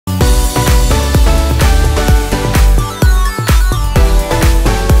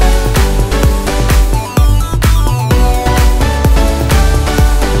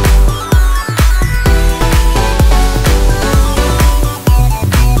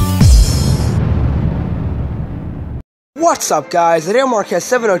What's up, guys? Adele Marquez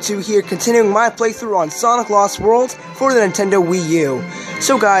 702 here, continuing my playthrough on Sonic Lost World for the Nintendo Wii U.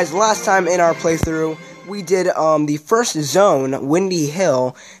 So guys, last time in our playthrough, we did the first zone, Windy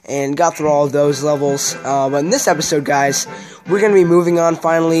Hill, and got through all of those levels. But in this episode, guys, we're going to be moving on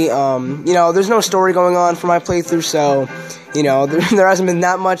finally. There's no story going on for my playthrough, so, there hasn't been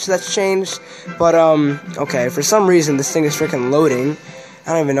that much that's changed. But, okay, for some reason, this thing is freaking loading.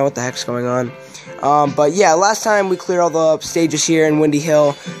 I don't even know what the heck's going on. But yeah, last time we cleared all the stages here in Windy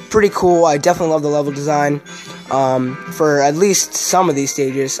Hill. Pretty cool. I definitely love the level design for at least some of these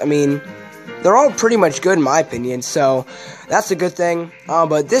stages. I mean, they're all pretty much good in my opinion, so that's a good thing.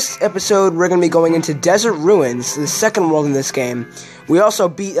 But this episode, we're going to be going into Desert Ruins, the second world in this game. We also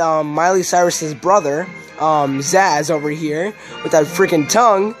beat Miley Cyrus's brother, Zaz, over here, with that freaking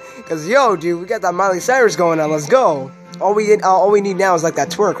tongue. Because, yo, dude, we got that Miley Cyrus going on. Let's go. All we need now is like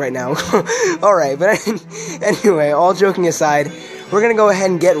that twerk right now. Alright, but anyway, all joking aside, we're gonna go ahead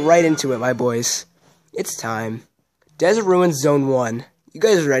and get right into it, my boys. It's time. Desert Ruins Zone 1. You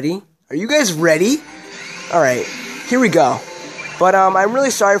guys ready? Are you guys ready? Alright, here we go. But I'm really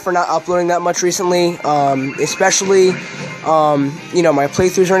sorry for not uploading that much recently, especially, my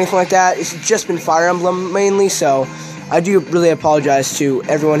playthroughs or anything like that. It's just been Fire Emblem mainly, so I do really apologize to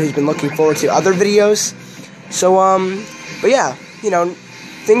everyone who's been looking forward to other videos. So, but yeah,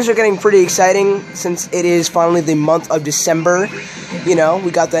 things are getting pretty exciting since it is finally the month of December. We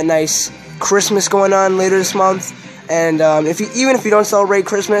got that nice Christmas going on later this month. And, even if you don't celebrate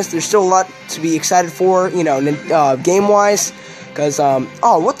Christmas, there's still a lot to be excited for, game-wise. Because,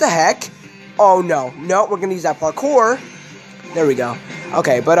 oh, what the heck? Oh, no, we're gonna use that parkour. There we go.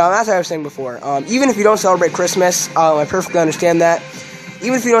 Okay, but, as I was saying before, even if you don't celebrate Christmas, I perfectly understand that.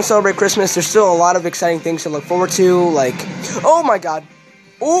 Even if you don't celebrate Christmas, there's still a lot of exciting things to look forward to, like, oh my god,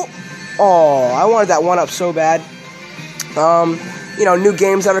 oh, I wanted that one up so bad. New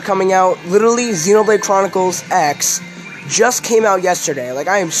games that are coming out. Literally, Xenoblade Chronicles X just came out yesterday. Like,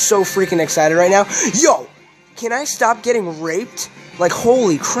 I am so freaking excited right now. Yo, can I stop getting raped? Like,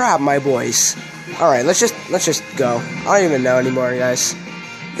 holy crap, my boys. Alright, let's just go. I don't even know anymore, guys.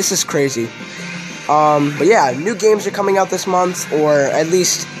 This is crazy. But yeah, new games are coming out this month, or at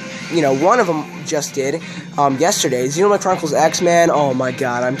least, one of them just did, yesterday. Xenoblade Chronicles X, man, oh my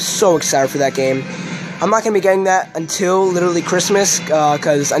god, I'm so excited for that game. I'm not gonna be getting that until literally Christmas,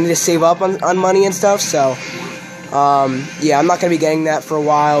 cause I need to save up on money and stuff, so, yeah, I'm not gonna be getting that for a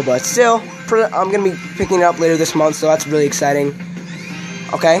while, but still, I'm gonna be picking it up later this month, so that's really exciting.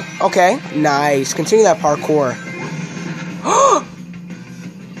 Okay, nice, continue that parkour.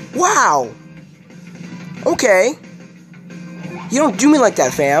 Wow! Okay. You don't do me like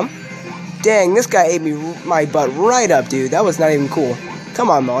that, fam. Dang, this guy ate my butt right up, dude. That was not even cool. Come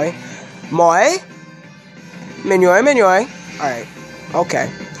on, Moy. Moy? Menyoy. Alright.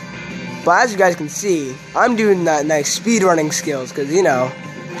 Okay. But as you guys can see, I'm doing that nice speedrunning skills, because,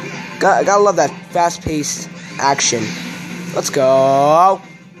 gotta love that fast-paced action. Let's go.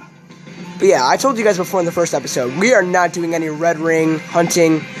 But yeah, I told you guys before in the first episode, we are not doing any red ring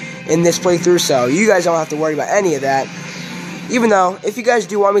hunting in this playthrough, so you guys don't have to worry about any of that. Even though, if you guys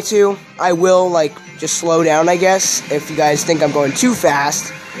do want me to, I will, just slow down, I guess, if you guys think I'm going too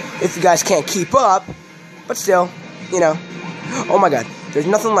fast, if you guys can't keep up, but still, oh my god, there's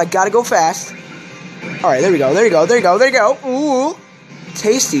nothing like gotta go fast. Alright, there we go, ooh,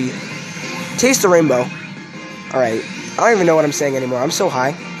 tasty, taste the rainbow. Alright, I don't even know what I'm saying anymore, I'm so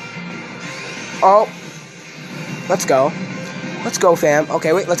high. Oh, let's go. Let's go, fam.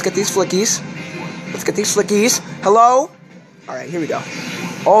 Okay, wait, let's get these flickies. Hello? Alright, here we go.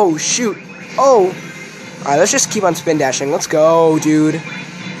 Oh, shoot. Oh. Alright, let's just keep on spin dashing. Let's go, dude.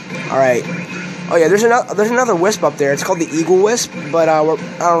 Alright. Oh, yeah, there's another wisp up there. It's called the Eagle Wisp, but I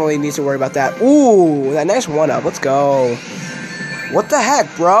don't really need to worry about that. Ooh, that nice one-up. Let's go. What the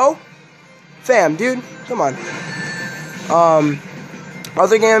heck, bro? Fam, dude. Come on.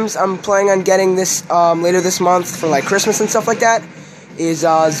 Other games I'm planning on getting this later this month for Christmas and stuff like that is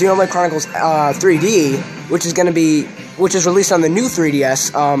Xenoblade Chronicles 3D, which is released on the new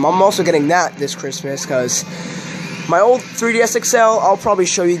 3DS. I'm also getting that this Christmas because my old 3DS XL I'll probably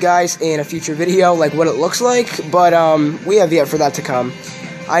show you guys in a future video what it looks like, but we have yet for that to come.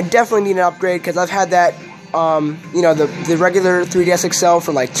 I definitely need an upgrade because I've had that the regular 3DS XL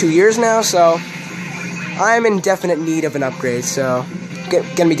for 2 years now, so I'm in definite need of an upgrade. So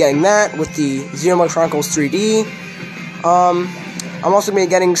gonna be getting that with the Xenoblade Chronicles 3D. I'm also gonna be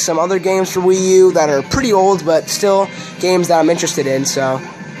getting some other games for Wii U that are pretty old, but still games that I'm interested in. So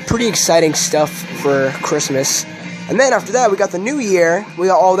pretty exciting stuff for Christmas. And then after that, we got the new year. We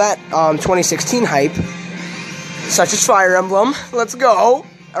got all that 2016 hype. such as Fire Emblem. Let's go.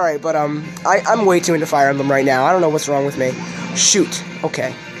 Alright, but I'm way too into Fire Emblem right now. I don't know what's wrong with me. Shoot.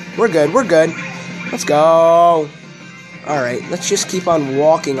 Okay. We're good. We're good. Let's go. Alright, let's just keep on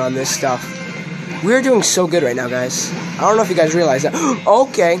walking on this stuff. We're doing so good right now, guys. I don't know if you guys realize that.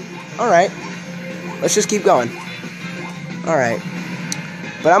 Okay. Alright. Let's just keep going. Alright.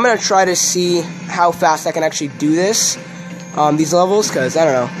 But I'm going to try to see how fast I can actually do this. These levels, because, I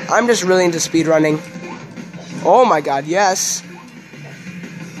don't know. I'm just really into speedrunning. Oh my god, yes.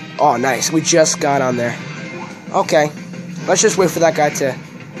 Oh, nice. We just got on there. Okay. Let's just wait for that guy to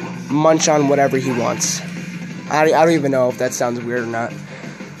munch on whatever he wants. I don't even know if that sounds weird or not.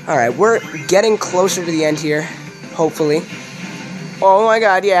 Alright, we're getting closer to the end here. Hopefully. Oh my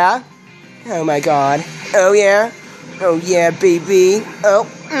god, yeah. Oh my god. Oh yeah. Oh yeah, baby. Oh.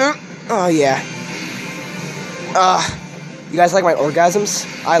 Oh yeah. You guys like my orgasms?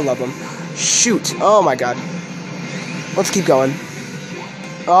 I love them. Shoot. Oh my god. Let's keep going.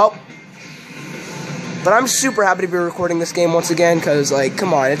 Oh. But I'm super happy to be recording this game once again, because, like,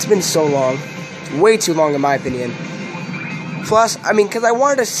 come on, it's been so long. Way too long, in my opinion. Plus, I mean, because I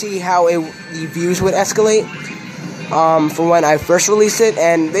wanted to see how the views would escalate for when I first released it,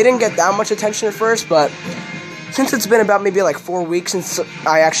 and they didn't get that much attention at first, but since it's been about maybe like 4 weeks since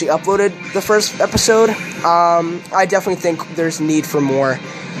I actually uploaded the first episode, I definitely think there's need for more.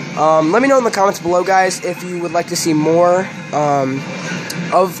 Let me know in the comments below, guys, if you would like to see more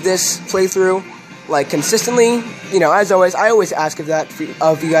of this playthrough, like, consistently. You know, as always, I always ask of that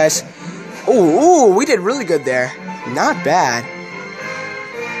of you guys. Ooh, we did really good there. Not bad.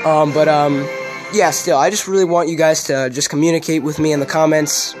 Yeah, still, I just really want you guys to just communicate with me in the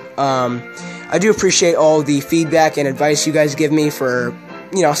comments. I do appreciate all the feedback and advice you guys give me for,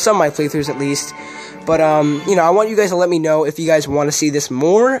 you know, some of my playthroughs at least. But, you know, I want you guys to let me know if you guys want to see this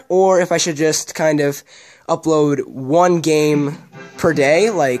more, or if I should just kind of upload one game per day,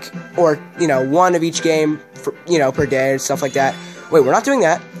 like, or, you know, one of each game, for, you know, per day, and stuff like that. Wait, we're not doing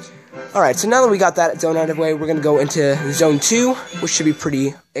that. Alright, so now that we got that zone out of the way, we're going to go into Zone 2, which should be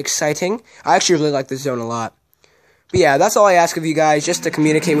pretty exciting. I actually really like this zone a lot. But yeah, that's all I ask of you guys, just to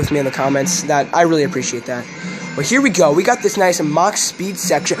communicate with me in the comments. That I really appreciate that. But here we go. We got this nice Mach speed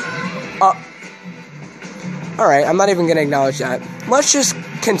section. Alright, I'm not even going to acknowledge that. Let's just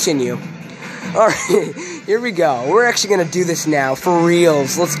continue. Alright, here we go. We're actually going to do this now, for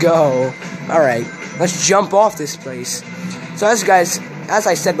reals. Let's go. Alright, let's jump off this place. So as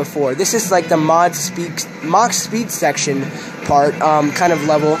I said before, this is like the Mach speed section part, kind of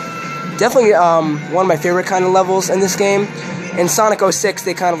level. Definitely one of my favorite kind of levels in this game. In Sonic 06,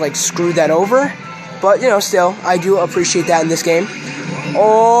 they kind of like screwed that over. But, you know, still, I do appreciate that in this game.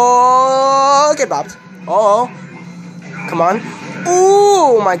 Oh, get bopped. Uh-oh. Come on.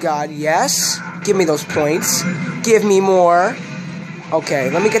 Oh, my God, yes. Give me those points. Give me more.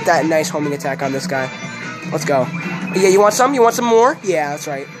 Okay, let me get that nice homing attack on this guy. Let's go. Yeah, you want some? You want some more? Yeah, that's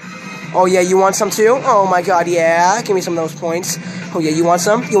right. Oh, yeah, you want some too? Oh, my God, yeah. Give me some of those points. Oh, yeah, you want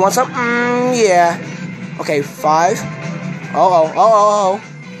some? You want some? Yeah. Okay, 5. Oh.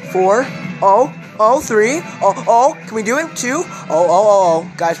 4. Oh, 3. Oh, can we do it? 2.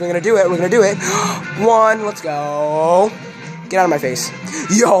 Oh. Guys, we're gonna do it. We're gonna do it. 1, let's go. Get out of my face.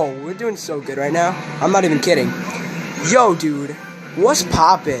 Yo, we're doing so good right now. I'm not even kidding. Yo, dude. What's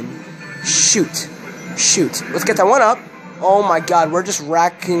poppin'? Shoot. Let's get that one up. Oh my God, we're just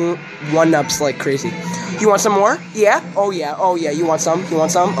racking one-ups like crazy. You want some more? Yeah? Oh yeah. You want some?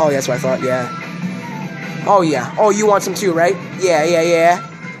 Oh, that's what I thought, yeah. Oh yeah. Oh, you want some too, right? Yeah.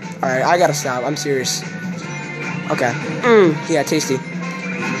 Alright, I gotta stop. I'm serious. Okay. Yeah, tasty.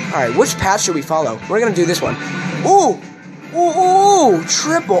 Alright, which path should we follow? We're gonna do this one. Ooh,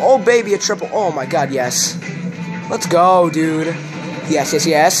 triple. Oh, baby, a triple. Oh my God, yes. Let's go, dude.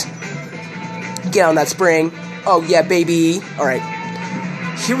 Yes. Get on that spring. Oh, yeah, baby. Alright.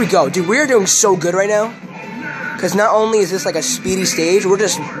 Here we go. Dude, we are doing so good right now. Because not only is this like a speedy stage, we're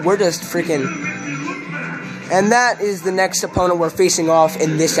just freaking... And that is the next opponent we're facing off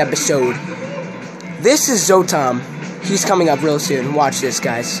in this episode. This is Zotom. He's coming up real soon. Watch this,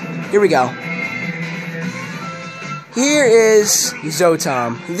 guys. Here we go. Here is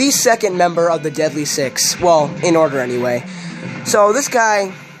Zotom, the second member of the Deadly Six. Well, in order anyway. So this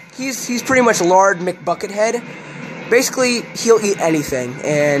guy... He's pretty much Lord McBuckethead. Basically, he'll eat anything.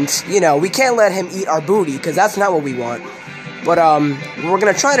 And, you know, we can't let him eat our booty, because that's not what we want. But, what we're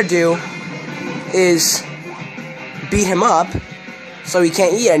going to try to do is beat him up so he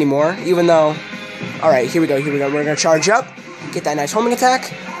can't eat anymore, even though... Alright, here we go. We're going to charge up, get that nice homing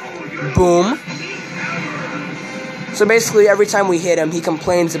attack. Boom. So basically, every time we hit him, he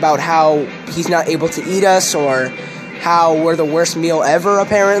complains about how he's not able to eat us, or how we're the worst meal ever,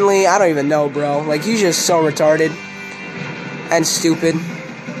 apparently. I don't even know, bro. Like, he's just so retarded and stupid.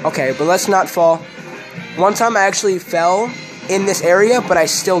 Okay, but let's not fall. One time I actually fell in this area, but I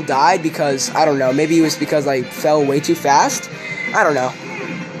still died because, I don't know, maybe it was because I fell way too fast. I don't know.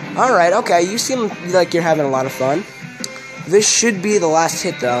 Alright, okay, you seem like you're having a lot of fun. This should be the last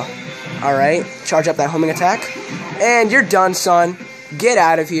hit, though. Alright, charge up that homing attack. And you're done, son. Get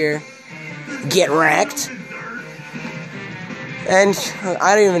out of here. Get wrecked. And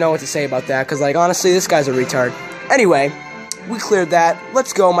I don't even know what to say about that, because, like, honestly, this guy's a retard. Anyway, we cleared that.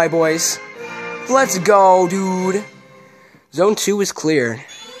 Let's go, my boys. Let's go, dude. Zone 2 is cleared.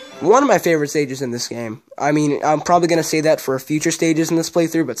 One of my favorite stages in this game. I mean, I'm probably going to say that for future stages in this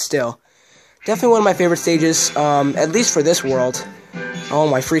playthrough, but still. Definitely one of my favorite stages, at least for this world. Oh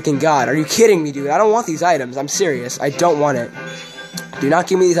my freaking god, are you kidding me, dude? I don't want these items, I'm serious. I don't want it. Do not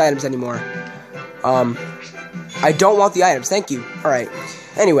give me these items anymore. I don't want the items, thank you. Alright,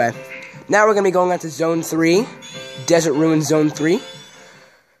 anyway. Now we're going to be going on to Zone 3. Desert Ruins Zone 3.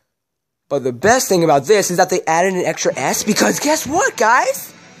 But the best thing about this is that they added an extra S, because guess what,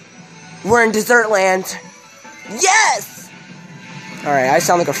 guys? We're in Desert Land. Yes! Alright, I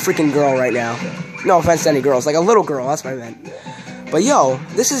sound like a freaking girl right now. No offense to any girls, like a little girl, that's what I meant. But yo,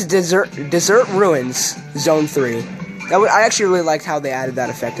 this is Desert Ruins Zone 3. I actually really liked how they added that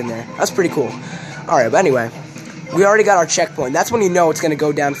effect in there. That's pretty cool. Alright, but anyway, we already got our checkpoint. That's when you know it's going to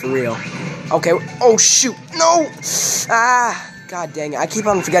go down for real. Okay, oh shoot, no! Ah! God dang it, I keep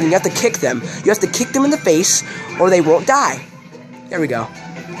on forgetting, you have to kick them. You have to kick them in the face, or they won't die. There we go.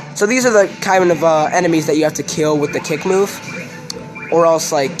 So these are the kind of enemies that you have to kill with the kick move, or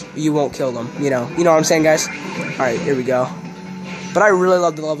else, like, you won't kill them, you know what I'm saying, guys? Alright, here we go. But I really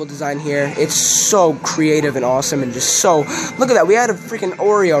love the level design here. It's so creative and awesome, and just so... Look at that, we had a freaking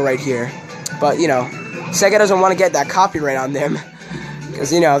Oreo right here. But, you know, Sega doesn't want to get that copyright on them.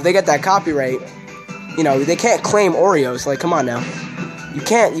 Because, you know, if they get that copyright... You know, they can't claim Oreos. Like, come on now. You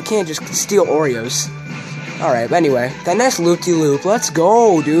can't just steal Oreos. Alright, but anyway. That nice loop-de-loop. Let's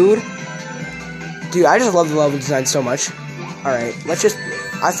go, dude. Dude, I just love the level design so much. Alright, let's just...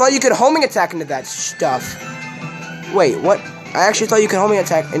 I thought you could homing attack into that stuff. Wait, what? I actually thought you could homing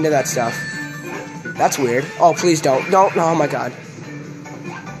attack into that stuff. That's weird. Oh, please don't. Don't. Oh, my God.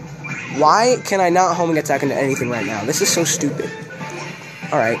 Why can I not homing attack into anything right now? This is so stupid.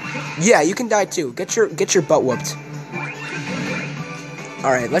 Alright. Yeah, you can die too. Get your butt whooped.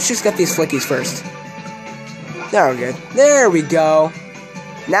 Alright, let's just get these flickies first. There we're good. There we go.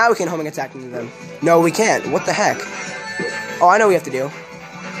 Now we can homing attack into them. No, we can't. What the heck? Oh, I know what we have to do.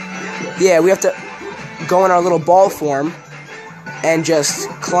 Yeah, we have to go in our little ball form and just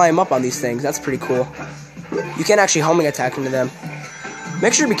climb up on these things. That's pretty cool. You can't actually homing attack into them.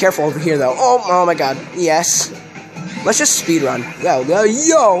 Make sure to be careful over here, though. Oh my god. Yes. Let's just speedrun.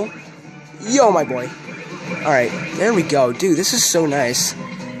 Yo, my boy. Alright, there we go. Dude, this is so nice.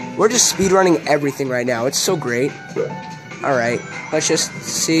 We're just speedrunning everything right now. It's so great. Alright, let's just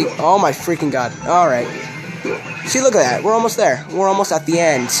see. Oh my freaking god. Alright. See, look at that. We're almost there. We're almost at the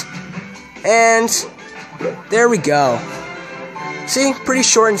end. And there we go. See, pretty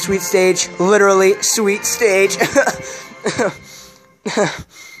short and sweet stage. Literally, sweet stage.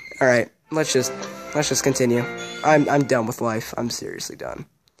 Alright, let's just continue. I'm done with life. I'm seriously done.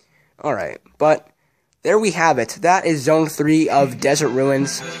 Alright, but there we have it. That is Zone 3 of Desert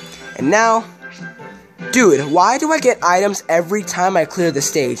Ruins. And now, dude, why do I get items every time I clear the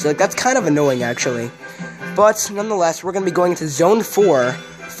stage? Like, that's kind of annoying, actually. But, nonetheless, we're going to be going to Zone 4,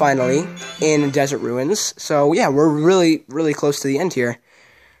 finally, in Desert Ruins. So, yeah, we're really, really close to the end here.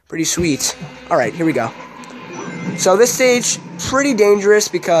 Pretty sweet. Alright, here we go. So this stage, pretty dangerous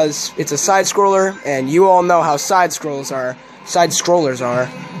because it's a side-scroller, and you all know how side-scrollers are.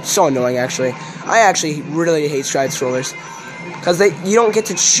 So annoying, actually. I actually really hate side-scrollers. Because you don't get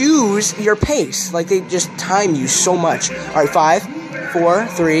to choose your pace. Like, they just time you so much. Alright, 5, 4,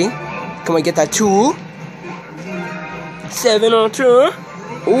 3. Can we get that 2? 7 on 2.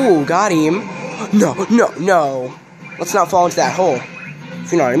 Ooh, got him. No. Let's not fall into that hole.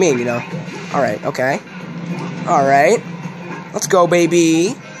 If you know what I mean, you know. Alright, okay. Alright. Let's go,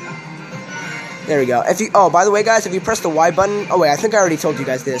 baby. There we go. Oh, by the way, guys, if you press the Y button... Oh, wait, I think I already told you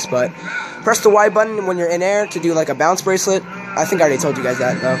guys this, but... Press the Y button when you're in air to do, like, a bounce bracelet. I think I already told you guys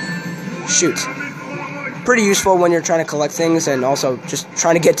that, though. Shoot. Pretty useful when you're trying to collect things and also just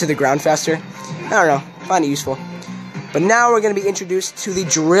trying to get to the ground faster. I don't know. Find it useful. But now we're going to be introduced to the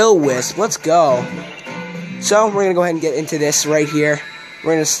Drill Wisp. Let's go. So, we're going to go ahead and get into this right here.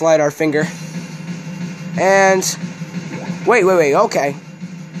 We're going to slide our finger. And Wait, okay.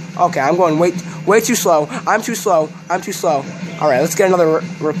 Okay, I'm going way too slow. I'm too slow. Alright, let's get another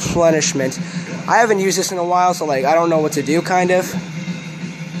replenishment. I haven't used this in a while, so, like, I don't know what to do, kind of.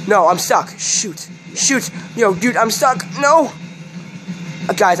 No, I'm stuck. Shoot. Yo, dude, I'm stuck. No!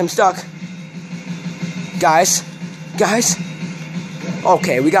 Guys, I'm stuck. Guys.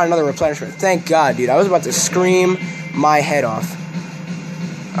 Okay, we got another replenishment. Thank God, dude. I was about to scream my head off.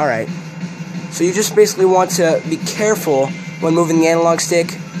 Alright. So you just basically want to be careful when moving the analog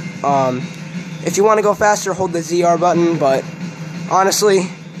stick. If you want to go faster, hold the ZR button, but honestly,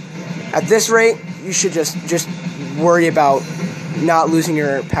 at this rate, you should just worry about not losing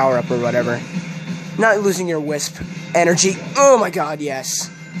your power-up or whatever. Not losing your wisp energy. Oh my God, yes.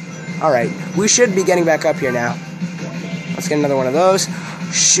 Alright, we should be getting back up here now. Let's get another one of those.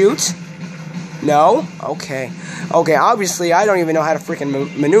 Shoot. No? Okay. Okay, obviously, I don't even know how to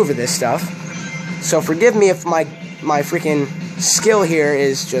freaking maneuver this stuff. So forgive me if my freaking skill here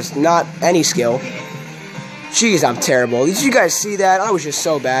is just not any skill. Jeez, I'm terrible. Did you guys see that? I was just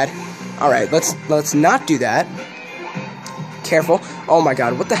so bad. Alright, let's not do that. Careful. Oh my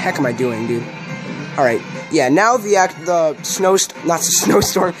God, what the heck am I doing, dude? Alright, yeah, now the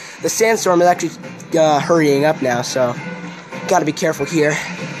sandstorm is actually hurrying up now, so gotta be careful here.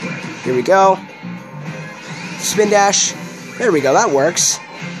 Here we go. Spin dash. There we go, that works.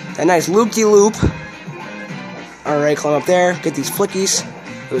 A nice loop-de-loop. Alright, climb up there, get these flickies,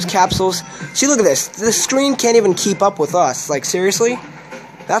 those capsules. See, look at this. The screen can't even keep up with us. Like, seriously?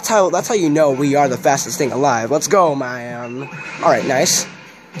 That's how you know we are the fastest thing alive. Let's go, man. Alright, nice.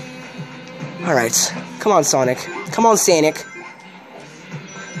 Alright. Come on, Sonic. Come on, Sonic.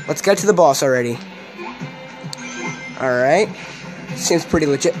 Let's get to the boss already. Alright. Seems pretty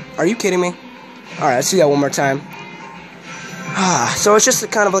legit. Are you kidding me? Alright, let's do that one more time. So it's just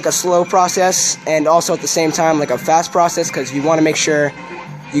kind of like a slow process, and also at the same time like a fast process, because you want to make sure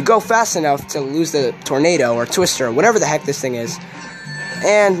you go fast enough to lose the tornado or twister or whatever the heck this thing is,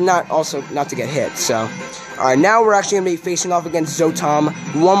 and not to get hit. So, alright, now we're actually going to be facing off against Zotom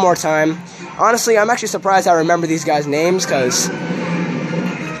one more time. Honestly, I'm actually surprised I remember these guys' names, because,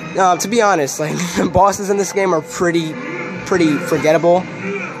 to be honest, like, the bosses in this game are pretty forgettable,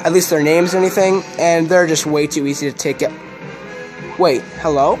 at least their names or anything, and they're just way too easy to take it. Wait,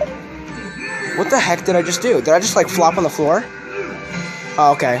 hello? What the heck did I just do? Did I just, like, flop on the floor?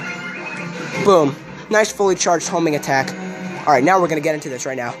 Oh, okay. Boom. Nice fully charged homing attack. Alright, now we're gonna get into this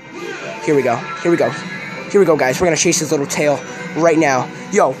right now. Here we go, guys. We're gonna chase his little tail right now.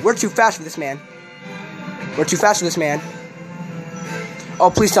 Yo, we're too fast for this man. Oh,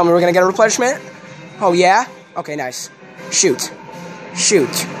 please tell me we're gonna get a replenishment? Oh, yeah? Okay, nice. Shoot,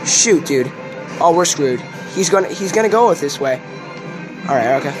 dude. Oh, we're screwed. He's gonna go with this way.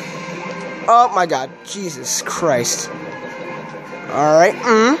 Alright, okay. Oh my God, Jesus Christ. Alright,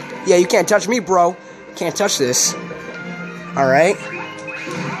 yeah, you can't touch me, bro. Can't touch this. Alright.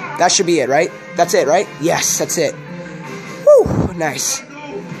 That should be it, right? That's it, right? Yes, that's it. Woo, nice.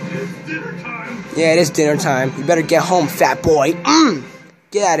 Yeah, it is dinner time. You better get home, fat boy.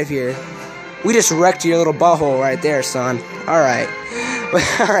 Get out of here. We just wrecked your little butthole right there, son. Alright.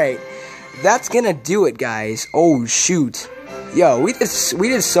 Alright. That's gonna do it, guys. Oh, shoot. Yo, we did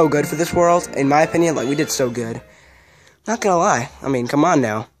so good for this world. In my opinion, like, we did so good. Not gonna lie. I mean, come on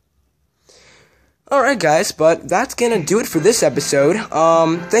now. Alright, guys, but that's gonna do it for this episode.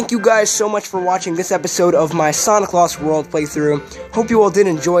 Thank you guys so much for watching this episode of my Sonic Lost World playthrough. Hope you all did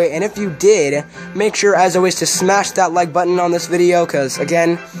enjoy it, and if you did, make sure, as always, to smash that like button on this video, because,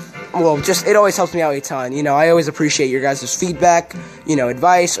 again, well, just, it always helps me out a ton. You know, I always appreciate your guys' feedback, you know,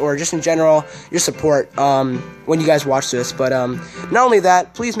 advice, or just in general, your support, when you guys watch this. But, not only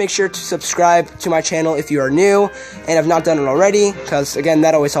that, please make sure to subscribe to my channel if you are new, and have not done it already, because, again,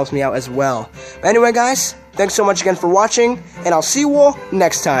 that always helps me out as well. But anyway, guys, thanks so much again for watching, and I'll see you all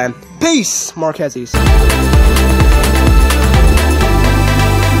next time. Peace, Marquezes.